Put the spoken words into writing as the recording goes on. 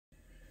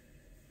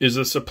Is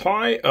the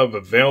supply of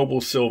available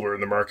silver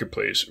in the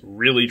marketplace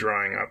really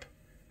drying up?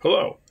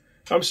 Hello,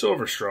 I'm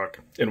Silverstruck,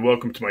 and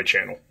welcome to my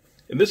channel.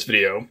 In this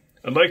video,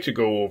 I'd like to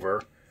go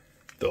over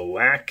the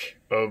lack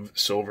of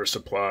silver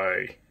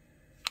supply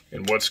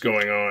and what's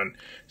going on.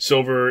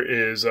 Silver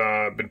is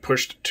been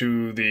pushed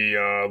to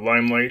the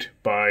limelight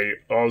by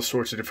all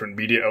sorts of different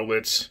media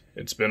outlets.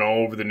 It's been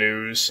all over the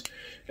news,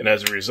 and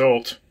as a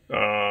result,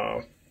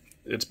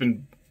 it's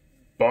been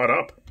bought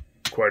up,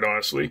 quite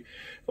honestly.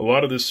 A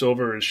lot of this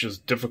silver is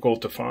just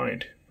difficult to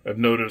find. I've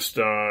noticed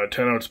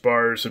 10-ounce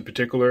bars in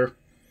particular,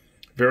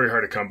 very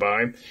hard to come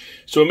by.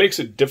 So it makes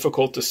it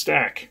difficult to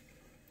stack.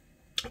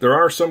 There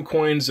are some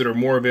coins that are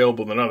more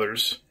available than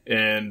others,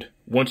 and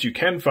once you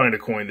can find a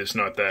coin that's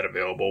not that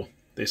available,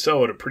 they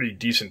sell at a pretty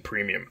decent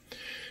premium.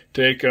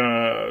 Take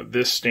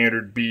this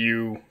standard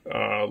BU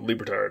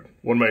Libertad,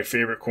 one of my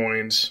favorite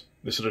coins.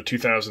 This is a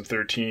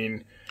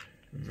 2013,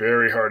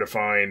 very hard to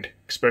find,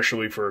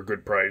 especially for a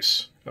good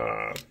price.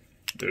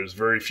 There's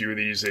very few of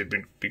these. They've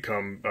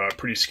become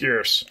pretty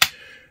scarce,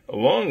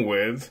 along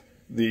with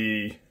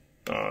the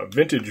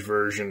vintage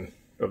version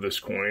of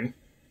this coin,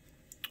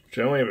 which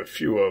I only have a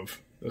few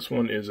of. This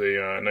one is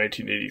a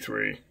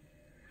 1983,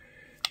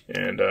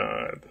 and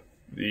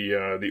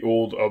the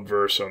old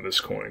obverse on this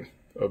coin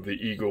of the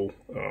eagle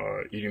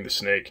eating the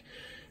snake.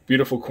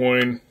 Beautiful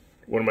coin,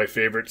 one of my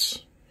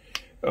favorites.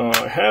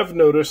 I have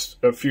noticed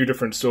a few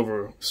different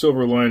silver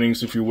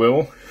linings, if you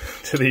will,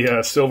 to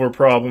the silver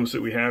problems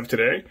that we have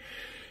today.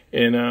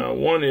 And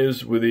one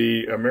is with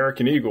the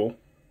American Eagle.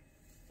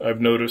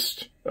 I've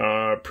noticed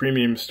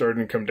premiums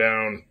starting to come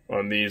down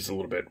on these a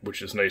little bit,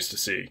 which is nice to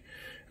see.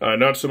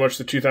 Not so much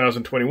the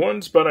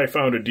 2021s, but I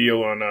found a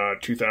deal on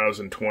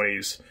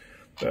 2020s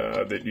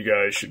that you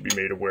guys should be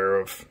made aware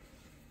of.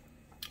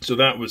 So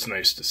that was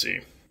nice to see.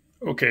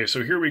 Okay,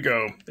 so here we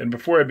go. And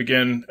before I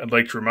begin, I'd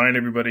like to remind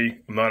everybody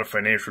I'm not a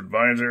financial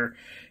advisor,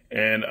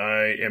 and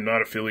I am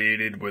not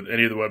affiliated with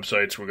any of the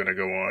websites we're going to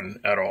go on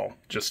at all.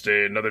 Just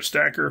another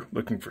stacker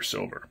looking for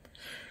silver.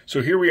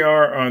 So here we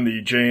are on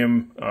the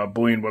JM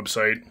Bullion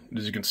website.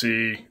 As you can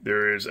see,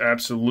 there is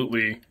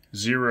absolutely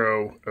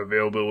zero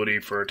availability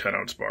for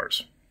 10-ounce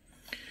bars.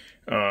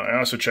 I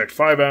also checked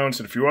 5-ounce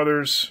and a few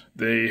others.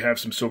 They have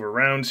some silver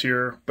rounds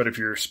here, but if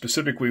you're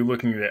specifically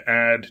looking to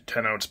add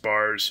 10-ounce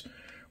bars,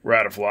 we're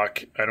out of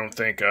luck. I don't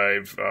think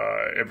I've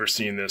ever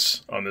seen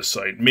this on this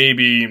site.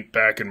 Maybe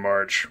back in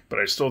March, but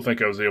I still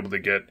think I was able to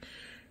get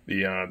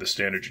the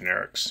standard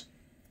generics.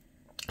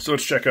 So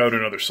let's check out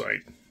another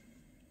site.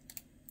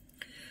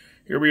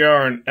 Here we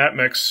are on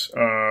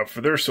APMEX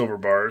for their silver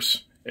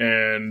bars,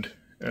 and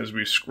as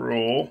we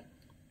scroll,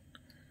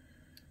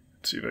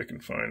 let's see if I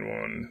can find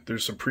one.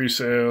 There's some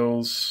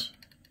pre-sales.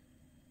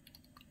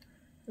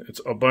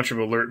 It's a bunch of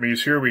alert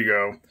me's. Here we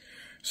go.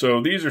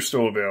 So these are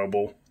still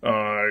available.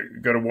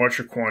 Got to watch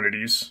your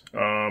quantities,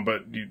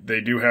 but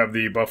they do have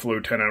the Buffalo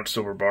 10-ounce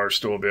silver bar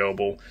still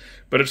available.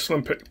 But it's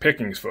slim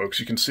pickings, folks.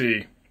 You can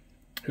see.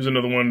 Here's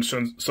another one,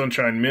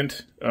 Sunshine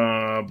Mint.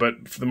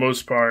 But for the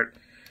most part,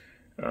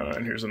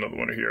 and here's another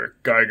one here,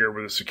 Geiger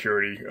with a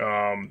security.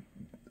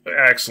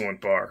 Excellent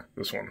bar,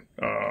 this one.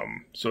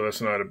 So that's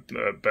not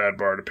a bad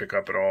bar to pick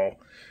up at all.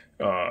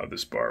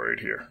 This bar right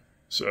here.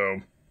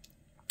 So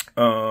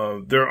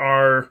there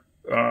are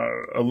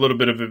a little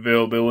bit of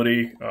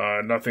availability,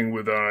 nothing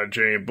with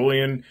JM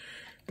Bullion,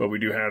 but we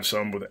do have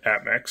some with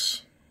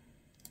APMEX.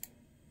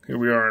 Here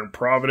we are in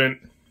Provident,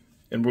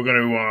 and we're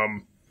going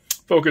to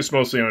focus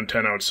mostly on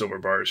 10-ounce silver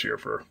bars here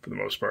for the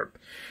most part.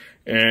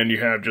 And you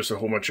have just a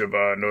whole bunch of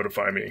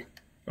Notify Me,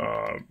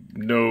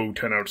 no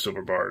 10-ounce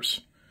silver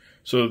bars.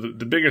 So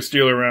the biggest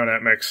dealer around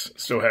APMEX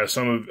still has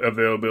some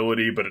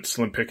availability, but it's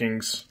slim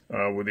pickings,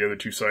 where the other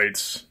two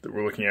sites that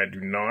we're looking at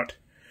do not.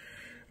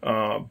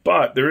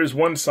 But there is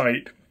one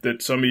site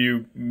that some of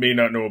you may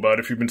not know about.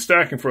 If you've been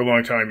stacking for a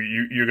long time,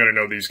 you're going to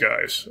know these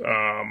guys.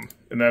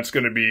 And that's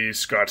going to be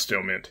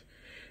Scottsdale Mint.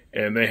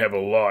 And they have a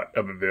lot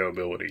of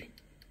availability.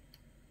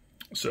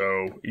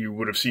 So you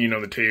would have seen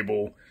on the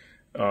table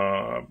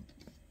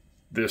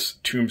this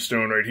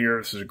Tombstone right here.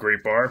 This is a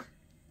great bar.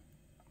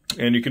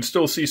 And you can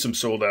still see some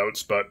sold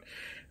outs, but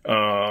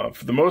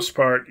for the most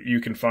part, you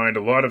can find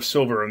a lot of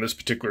silver on this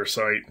particular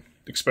site,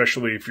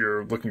 especially if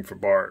you're looking for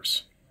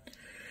bars.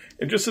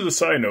 And just as a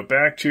side note,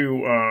 back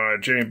to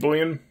JM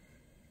Bullion,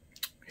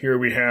 here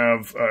we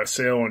have a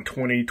sale on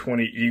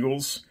 2020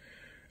 Eagles,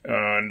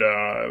 and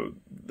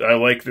I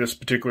like this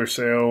particular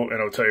sale,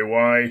 and I'll tell you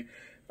why.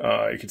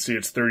 You can see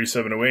it's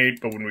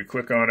 37.08, but when we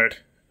click on it,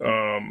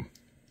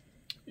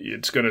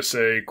 it's going to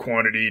say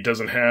quantity. It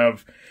doesn't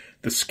have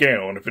the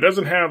scale, and if it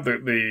doesn't have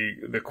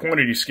the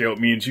quantity scale, it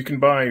means you can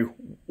buy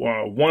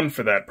one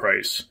for that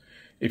price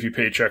if you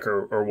pay check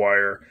or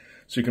wire.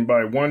 So you can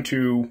buy 1,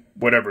 2,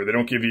 whatever. They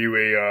don't give you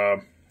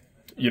a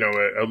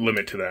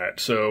limit to that.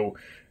 So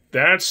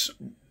that's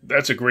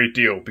a great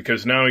deal,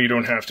 because now you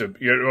don't have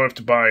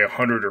to buy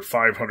 100 or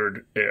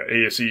 500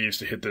 ASEs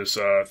to hit this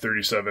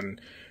 $37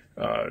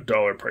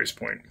 price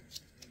point.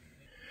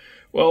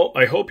 Well,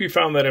 I hope you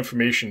found that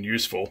information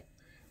useful,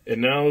 and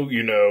now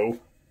you know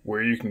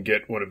where you can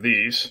get one of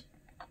these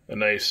a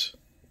nice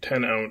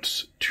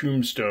 10-ounce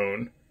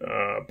Tombstone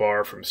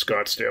bar from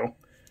Scottsdale.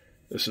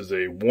 This is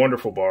a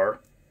wonderful bar,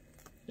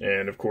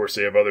 and of course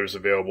they have others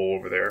available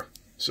over there.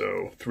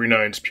 So 3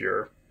 nines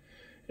pure.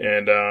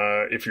 And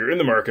if you're in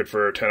the market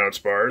for 10-ounce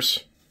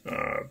bars,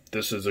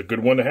 this is a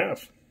good one to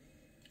have.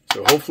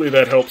 So hopefully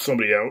that helps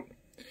somebody out.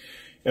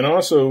 And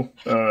also,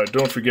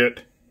 don't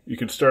forget, you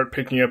can start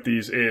picking up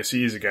these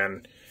ASEs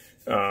again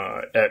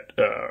at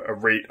a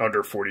rate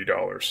under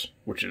 $40,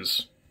 which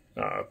is,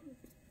 I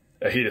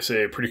hate to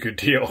say, a pretty good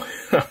deal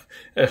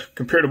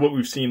compared to what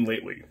we've seen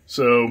lately.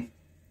 So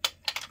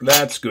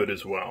that's good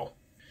as well.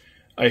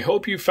 I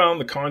hope you found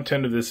the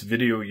content of this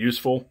video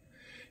useful.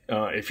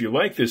 If you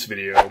like this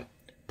video,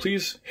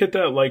 please hit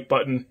that like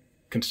button,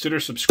 consider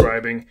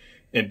subscribing,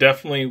 and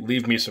definitely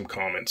leave me some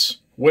comments.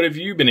 What have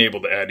you been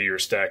able to add to your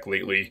stack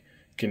lately?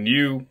 Can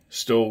you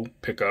still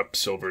pick up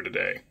silver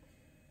today?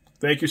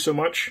 Thank you so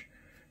much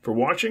for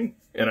watching,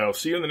 and I'll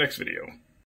see you in the next video.